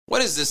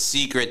What is the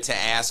secret to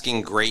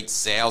asking great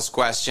sales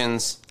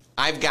questions?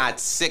 I've got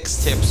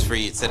 6 tips for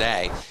you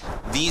today.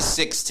 These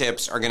 6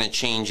 tips are going to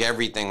change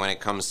everything when it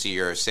comes to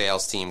your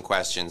sales team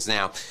questions.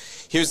 Now,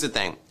 here's the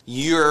thing.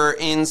 You're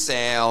in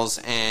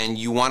sales and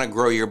you want to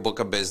grow your book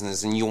of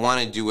business and you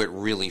want to do it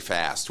really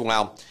fast.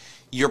 Well,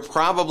 you're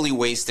probably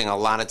wasting a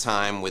lot of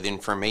time with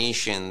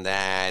information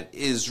that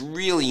is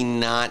really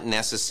not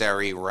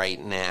necessary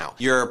right now.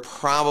 You're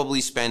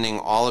probably spending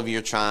all of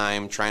your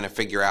time trying to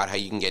figure out how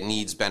you can get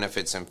needs,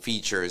 benefits, and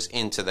features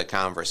into the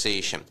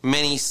conversation.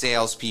 Many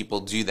salespeople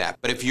do that.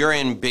 But if you're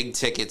in big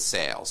ticket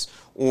sales,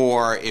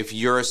 or if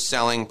you're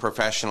selling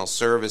professional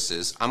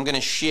services, I'm going to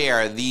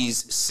share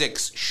these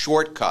 6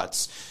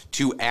 shortcuts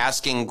to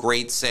asking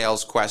great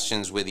sales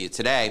questions with you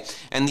today.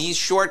 And these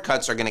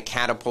shortcuts are going to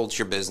catapult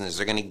your business.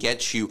 They're going to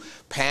get you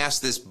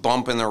past this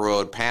bump in the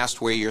road,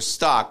 past where you're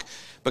stuck,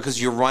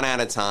 because you run out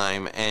of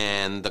time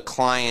and the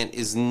client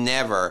is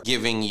never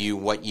giving you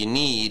what you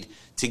need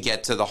to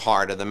get to the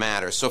heart of the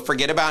matter. So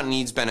forget about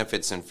needs,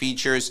 benefits, and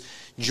features.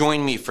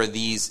 Join me for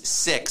these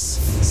 6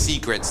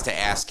 secrets to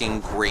asking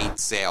great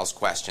sales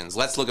questions.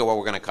 Let's look at what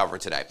we're going to cover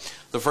today.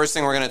 The first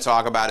thing we're going to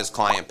talk about is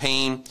client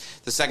pain.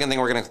 The second thing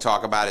we're going to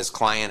talk about is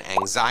client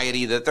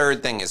anxiety. The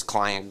third thing is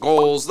client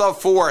goals. The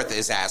fourth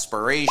is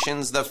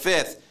aspirations. The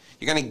fifth,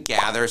 you're going to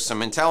gather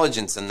some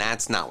intelligence, and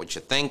that's not what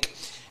you think.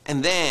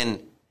 And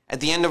then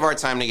at the end of our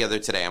time together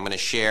today, I'm going to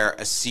share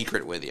a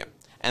secret with you.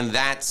 And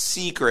that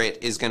secret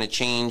is going to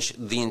change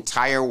the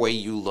entire way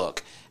you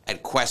look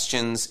at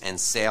questions and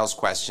sales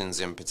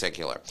questions in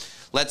particular.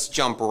 Let's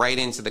jump right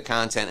into the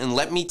content and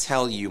let me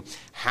tell you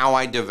how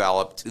I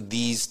developed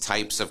these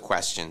types of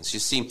questions. You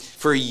see,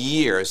 for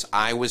years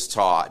I was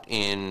taught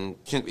in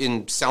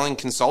selling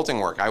consulting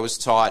work, I was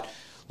taught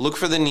look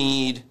for the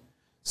need,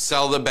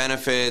 sell the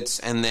benefits,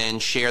 and then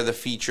share the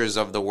features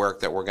of the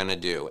work that we're going to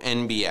do.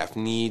 NBF,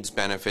 needs,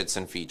 benefits,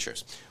 and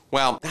features.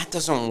 Well, that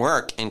doesn't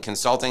work in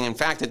consulting. In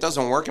fact, it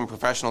doesn't work in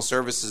professional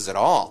services at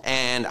all.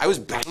 And I was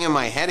banging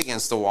my head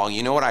against the wall.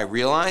 You know what I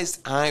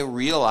realized? I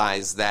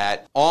realized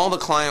that all the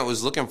client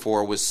was looking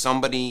for was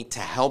somebody to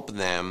help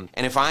them.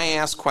 And if I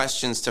asked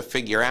questions to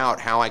figure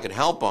out how I could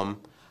help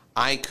them,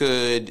 I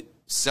could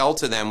sell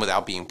to them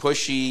without being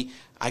pushy.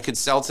 I could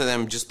sell to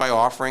them just by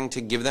offering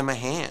to give them a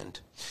hand.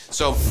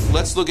 So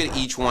let's look at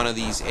each one of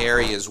these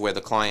areas where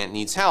the client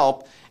needs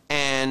help.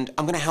 And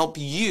I'm going to help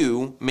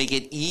you make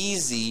it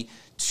easy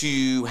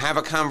to have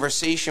a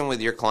conversation with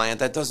your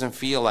client that doesn't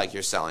feel like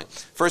you're selling.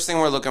 First thing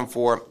we're looking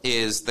for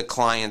is the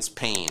client's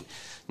pain.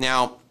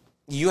 Now,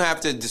 you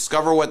have to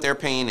discover what their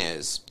pain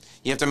is.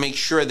 You have to make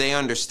sure they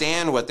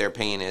understand what their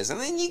pain is.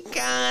 And then you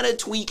gotta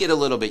tweak it a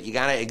little bit. You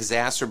gotta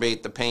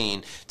exacerbate the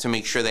pain to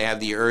make sure they have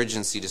the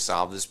urgency to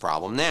solve this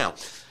problem. Now,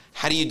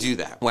 how do you do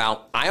that?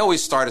 Well, I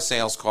always start a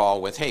sales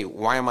call with, hey,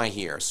 why am I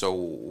here? So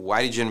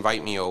why did you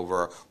invite me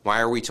over? Why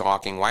are we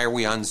talking? Why are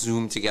we on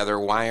Zoom together?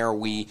 Why are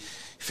we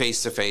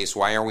face-to-face?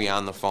 Why are we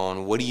on the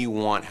phone? What do you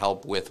want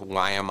help with?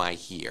 Why am I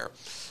here?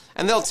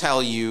 And they'll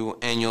tell you,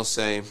 and you'll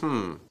say,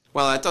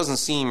 well, that doesn't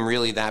seem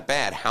really that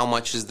bad. How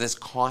much is this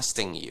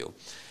costing you?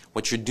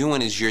 What you're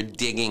doing is you're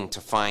digging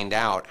to find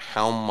out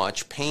how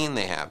much pain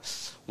they have.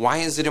 Why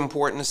is it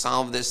important to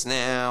solve this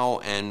now?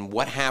 And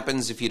what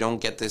happens if you don't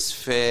get this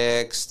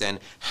fixed? And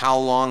how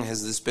long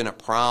has this been a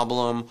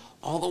problem?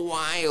 All the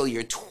while,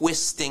 you're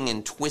twisting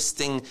and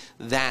twisting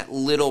that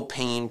little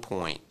pain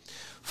point.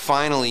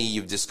 Finally,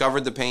 you've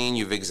discovered the pain,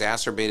 you've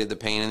exacerbated the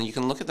pain, and you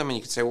can look at them and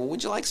you can say, well,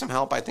 would you like some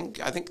help? I think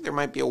there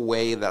might be a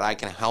way that I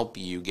can help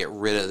you get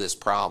rid of this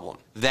problem.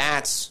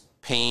 That's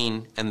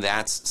pain, and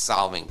that's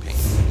solving pain.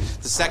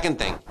 The second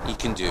thing you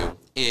can do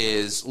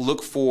is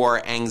look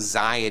for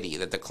anxiety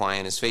that the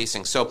client is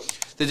facing. So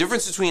the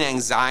difference between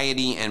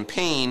anxiety and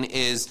pain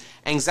is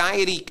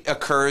anxiety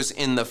occurs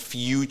in the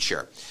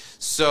future.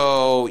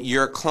 So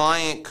your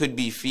client could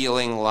be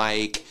feeling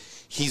like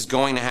he's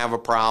going to have a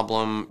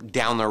problem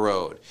down the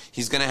road.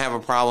 He's going to have a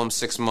problem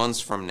 6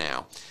 months from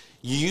now.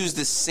 You use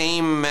the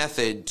same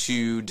method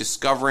to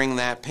discovering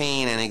that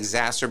pain and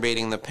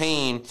exacerbating the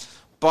pain,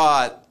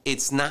 but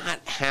it's not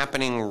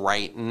happening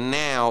right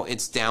now.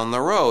 It's down the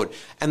road.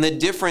 And the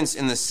difference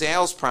in the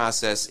sales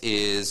process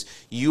is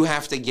you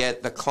have to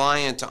get the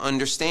client to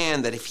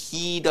understand that if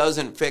he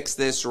doesn't fix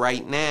this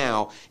right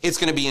now, it's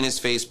going to be in his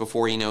face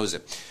before he knows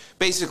it.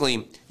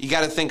 Basically, you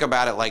got to think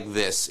about it like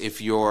this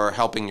if you're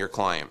helping your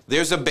client.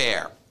 There's a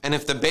bear, and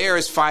if the bear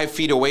is 5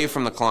 feet away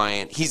from the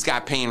client, he's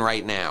got pain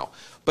right now.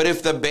 But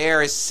if the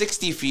bear is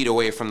 60 feet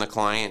away from the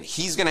client,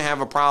 he's going to have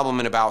a problem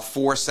in about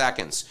 4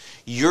 seconds.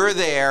 You're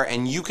there,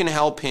 and you can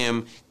help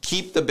him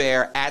keep the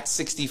bear at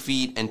 60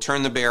 feet and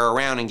turn the bear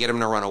around and get him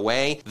to run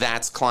away.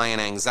 That's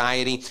client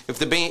anxiety. If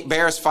the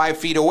bear is 5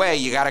 feet away,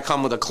 you got to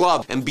come with a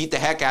club and beat the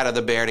heck out of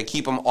the bear to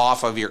keep him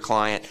off of your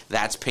client.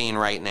 That's pain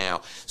right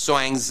now. So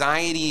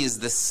anxiety is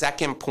the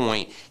second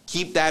point.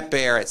 Keep that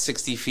bear at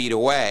 60 feet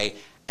away.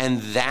 And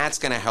that's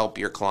going to help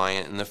your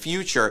client in the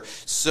future.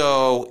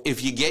 So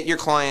if you get your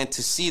client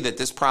to see that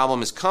this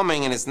problem is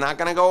coming and it's not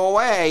going to go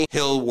away,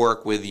 he'll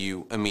work with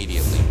you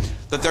immediately.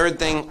 The third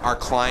thing are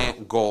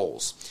client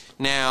goals.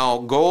 Now,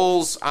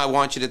 goals I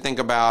want you to think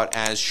about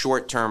as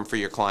short-term for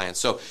your client.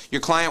 So your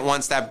client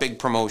wants that big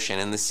promotion,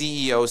 and the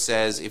CEO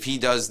says if he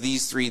does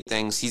these 3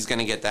 things, he's going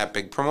to get that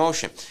big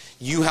promotion.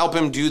 You help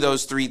him do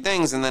those 3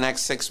 things in the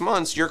next 6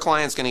 months, your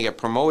client's going to get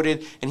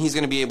promoted, and he's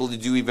going to be able to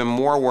do even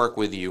more work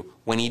with you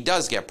when he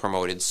does get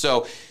promoted.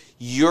 So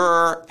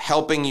you're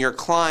helping your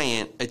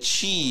client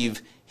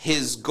achieve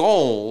his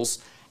goals,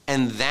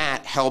 and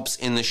that helps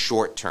in the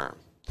short term.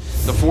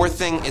 The 4th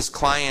thing is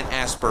client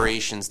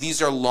aspirations.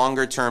 These are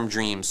longer term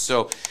dreams.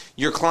 So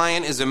your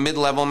client is a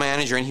mid-level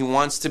manager and he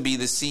wants to be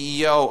the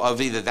CEO of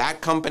either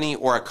that company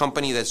or a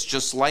company that's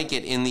just like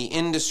it in the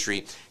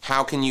industry.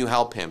 How can you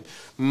help him?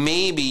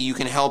 Maybe you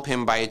can help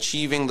him by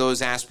achieving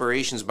those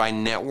aspirations by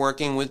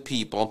networking with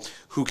people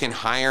who can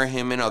hire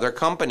him in other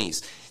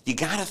companies. You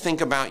got to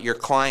think about your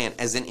client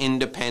as an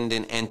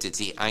independent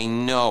entity. I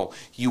know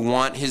you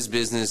want his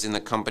business in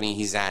the company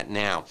he's at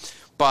now.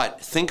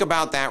 But think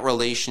about that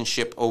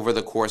relationship over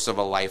the course of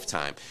a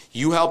lifetime.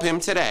 You help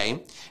him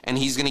today, and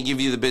he's going to give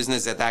you the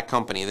business at that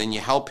company. Then you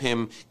help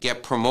him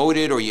get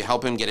promoted or you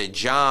help him get a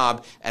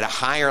job at a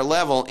higher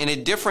level in a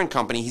different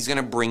company. He's going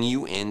to bring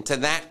you into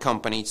that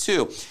company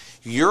too.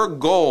 Your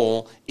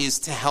goal is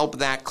to help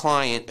that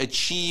client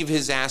achieve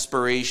his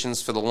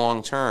aspirations for the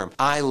long term.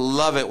 I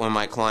love it when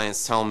my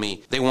clients tell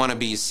me they want to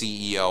be a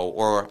CEO,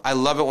 or I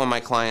love it when my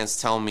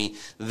clients tell me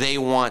they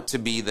want to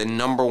be the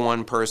number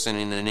 1 person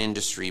in an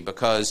industry,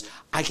 because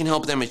I can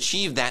help them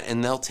achieve that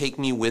and they'll take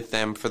me with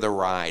them for the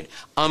ride.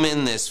 I'm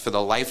in this for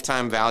the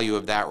lifetime value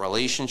of that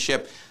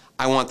relationship.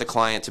 I want the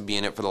client to be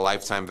in it for the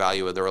lifetime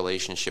value of the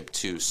relationship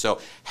too.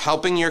 So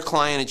helping your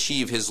client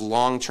achieve his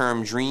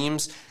long-term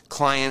dreams,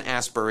 client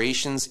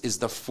aspirations, is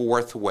the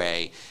 4th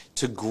way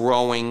to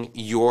growing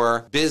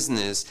your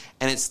business.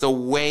 And it's the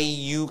way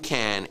you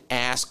can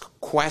ask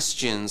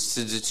questions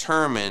to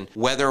determine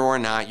whether or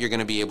not you're going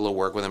to be able to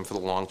work with him for the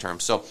long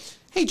term. So,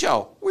 hey,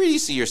 Joe, where do you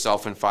see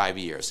yourself in 5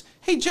 years?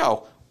 Hey,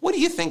 Joe, what do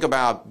you think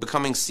about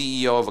becoming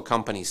CEO of a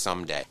company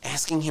someday?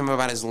 Asking him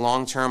about his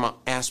long-term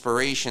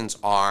aspirations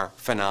are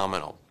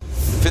phenomenal.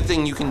 The 5th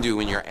thing you can do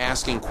when you're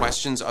asking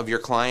questions of your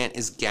client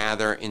is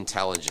gather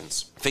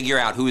intelligence. Figure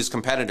out who his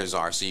competitors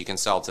are so you can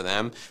sell to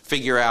them.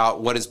 Figure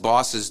out what his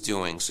boss is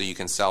doing so you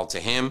can sell to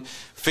him.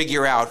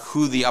 Figure out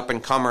who the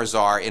up-and-comers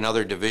are in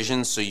other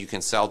divisions so you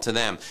can sell to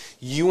them.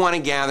 You want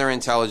to gather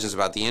intelligence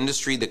about the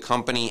industry, the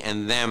company,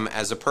 and them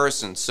as a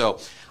person.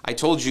 So I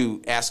told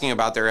you asking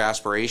about their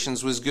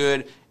aspirations was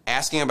good.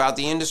 Asking about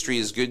the industry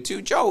is good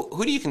too. Joe,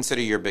 who do you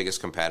consider your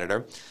biggest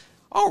competitor?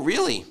 Oh,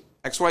 really?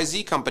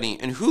 XYZ company.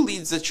 And who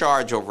leads the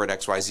charge over at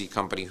XYZ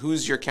company?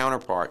 Who's your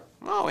counterpart?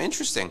 Oh,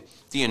 interesting.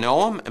 Do you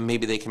know them? And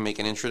maybe they can make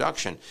an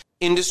introduction.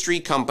 Industry,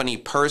 company,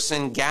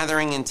 person,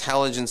 gathering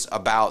intelligence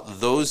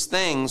about those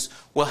things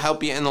will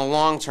help you in the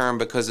long term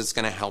because it's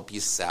going to help you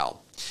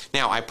sell.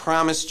 Now, I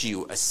promised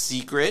you a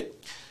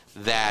secret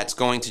that's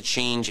going to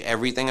change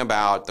everything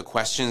about the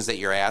questions that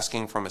you're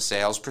asking from a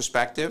sales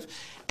perspective.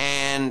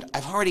 And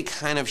I've already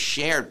kind of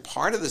shared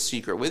part of the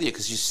secret with you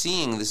because you're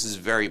seeing this is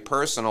very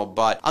personal,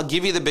 but I'll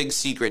give you the big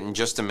secret in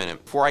just a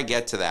minute. Before I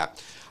get to that,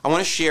 I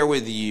want to share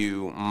with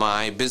you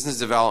my business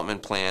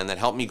development plan that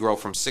helped me grow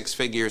from 6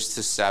 figures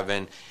to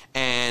 7,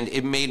 and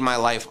it made my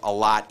life a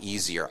lot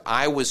easier.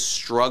 I was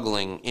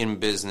struggling in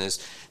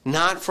business,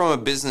 not from a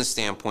business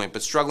standpoint,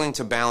 but struggling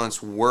to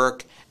balance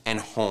work and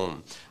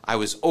home. I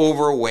was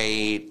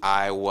overweight,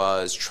 I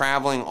was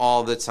traveling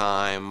all the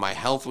time, my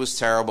health was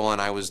terrible, and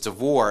I was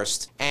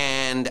divorced,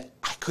 and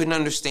I couldn't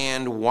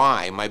understand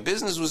why. My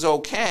business was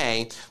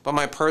okay, but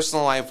my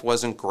personal life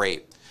wasn't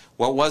great.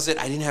 What was it?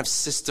 I didn't have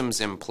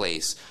systems in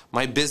place.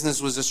 My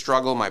business was a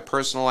struggle, my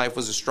personal life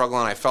was a struggle,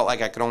 and I felt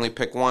like I could only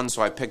pick one,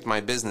 so I picked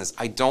my business.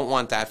 I don't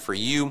want that for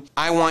you.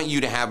 I want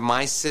you to have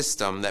my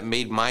system that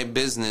made my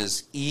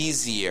business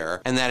easier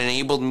and that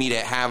enabled me to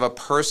have a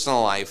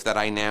personal life that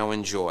I now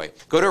enjoy.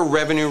 Go to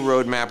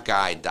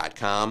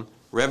RevenueRoadmapGuide.com,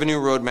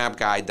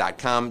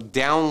 RevenueRoadmapGuide.com,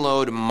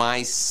 download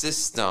my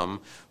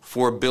system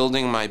for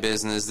building my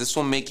business. This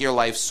will make your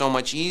life so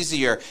much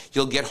easier.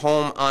 You'll get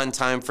home on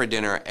time for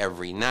dinner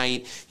every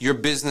night. Your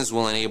business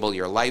will enable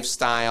your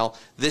lifestyle.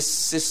 This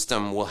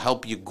system will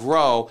help you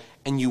grow,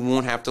 and you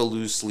won't have to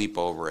lose sleep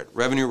over it.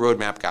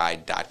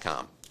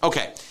 RevenueRoadmapGuide.com.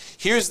 Okay,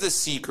 here's the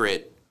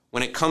secret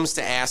when it comes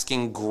to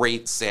asking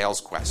great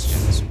sales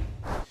questions.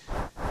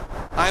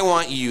 I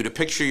want you to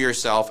picture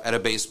yourself at a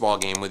baseball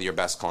game with your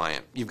best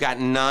client. You've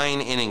got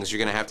 9 innings. You're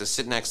going to have to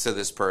sit next to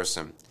this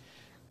person.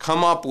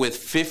 Come up with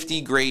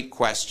 50 great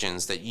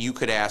questions that you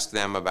could ask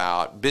them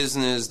about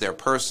business, their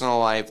personal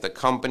life, the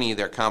company,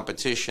 their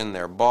competition,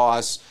 their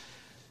boss.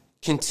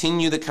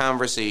 Continue the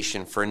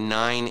conversation for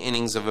 9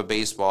 innings of a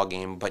baseball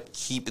game, but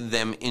keep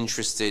them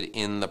interested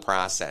in the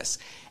process.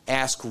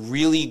 Ask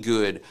really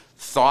good,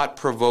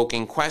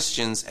 thought-provoking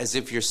questions as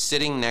if you're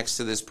sitting next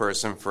to this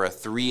person for a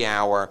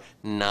 3-hour,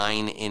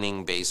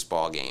 9-inning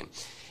baseball game.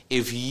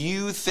 If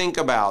you think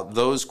about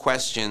those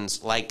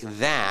questions like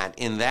that,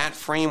 in that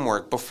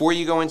framework, before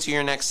you go into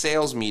your next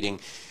sales meeting,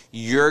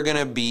 you're going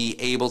to be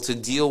able to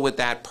deal with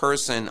that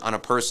person on a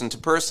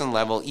person-to-person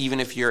level, even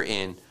if you're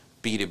in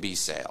B2B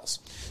sales.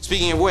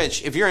 Speaking of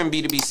which, if you're in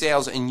B2B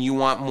sales and you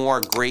want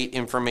more great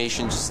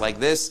information just like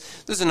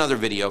this, there's another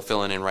video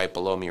filling in right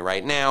below me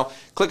right now.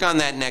 Click on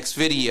that next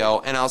video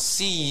and I'll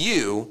see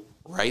you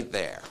right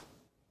there.